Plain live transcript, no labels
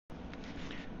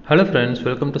Hello friends,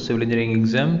 welcome to Civil Engineering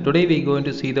exam. Today we are going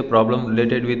to see the problem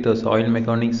related with the soil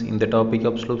mechanics in the topic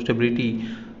of slope stability.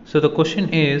 So the question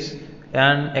is,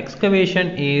 an excavation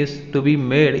is to be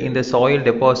made in the soil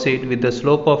deposit with the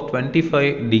slope of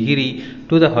 25 degree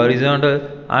to the horizontal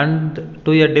and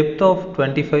to a depth of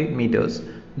 25 meters.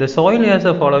 The soil has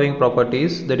the following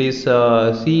properties, that is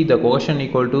C, the cohesion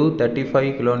equal to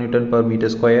 35 kilonewton per meter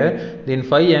square, then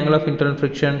phi angle of internal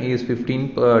friction is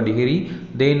 15 degree,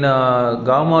 then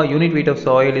gamma unit weight of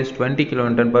soil is 20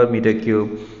 kilonewton per meter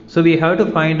cube. So we have to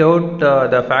find out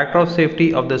the factor of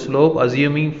safety of the slope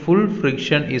assuming full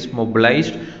friction is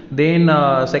mobilized. Then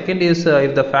second is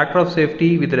if the factor of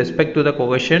safety with respect to the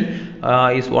cohesion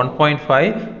is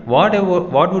 1.5,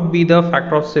 what would be the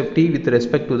factor of safety with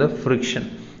respect to the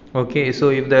friction? Okay,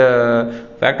 so if the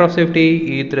factor of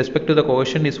safety with respect to the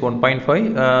cohesion is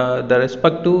 1.5, the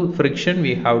respect to friction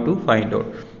we have to find out.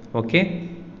 Okay.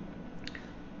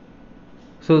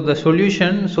 So the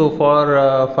solution, so for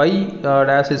phi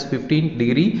dash is 15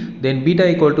 degree, then beta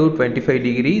equal to 25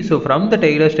 degree. So from the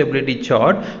Taylor stability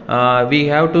chart, we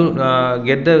have to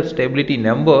get the stability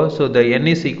number. So the n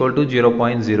is equal to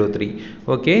 0.03.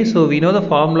 Okay, so we know the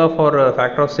formula for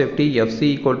factor of safety, Fc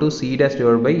equal to C dash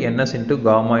divided by ns into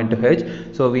gamma into h.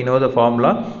 So we know the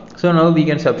formula. So now we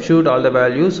can substitute all the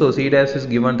values. So C dash is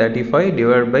given 35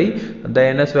 divided by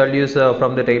the ns values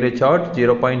from the Taylor chart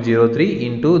 0.03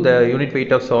 into the unit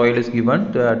weight of soil is given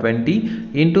 20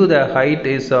 into the height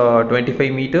is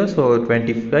 25 meters, so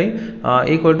 25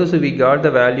 equal to, so we got the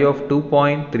value of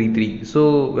 2.33.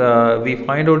 so we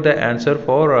find out the answer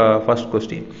for first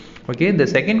question. Okay, the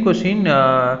second question,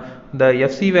 the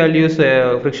Fc values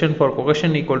friction for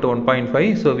cohesion equal to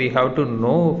 1.5, so we have to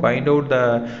find out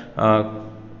the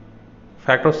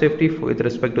factor of safety with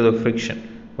respect to the friction.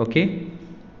 Okay,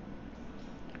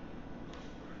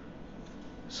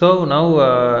 so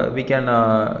now we can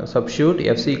substitute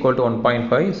Fc equal to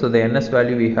 1.5. So the ns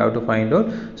value we have to find out.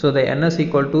 So the ns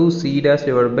equal to C dash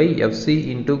divided by Fc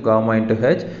into gamma into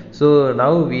h. So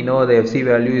now we know the Fc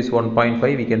value is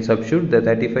 1.5. We can substitute. The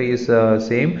 35 is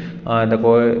same. The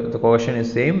cohesion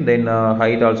is same. Then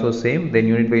height also same. Then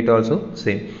unit weight also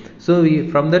same. So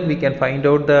from that we can find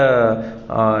out the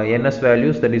ns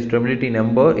values, that is stability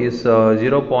number is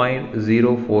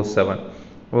 0.047.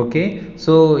 Okay,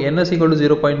 so ns equal to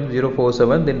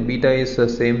 0.047, then beta is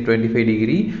same 25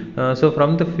 degree. So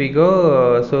from the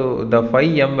figure, so the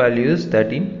phi m value is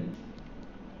 13.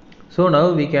 So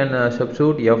now we can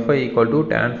substitute Fi equal to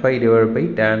tan phi divided by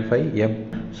tan phi m.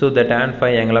 So the tan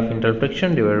phi angle of internal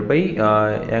friction divided by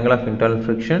angle of internal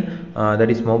friction, that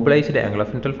is mobilized angle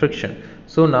of internal friction.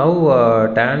 So now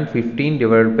tan 15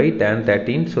 divided by tan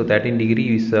 13, so 13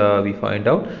 degree is we find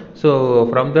out. So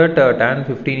from that tan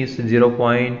 15 is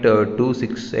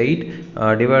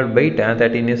 0.268 divided by tan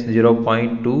 13 is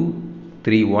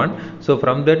 0.231. So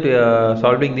from that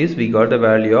solving this we got the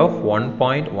value of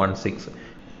 1.16.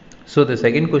 So the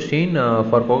second question,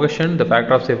 for cohesion the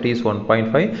factor of safety is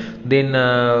 1.5, then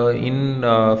in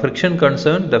friction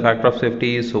concern the factor of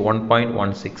safety is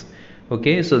 1.16.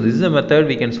 Okay, so this is a method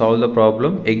we can solve the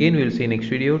problem. Again we will see next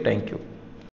video. Thank you.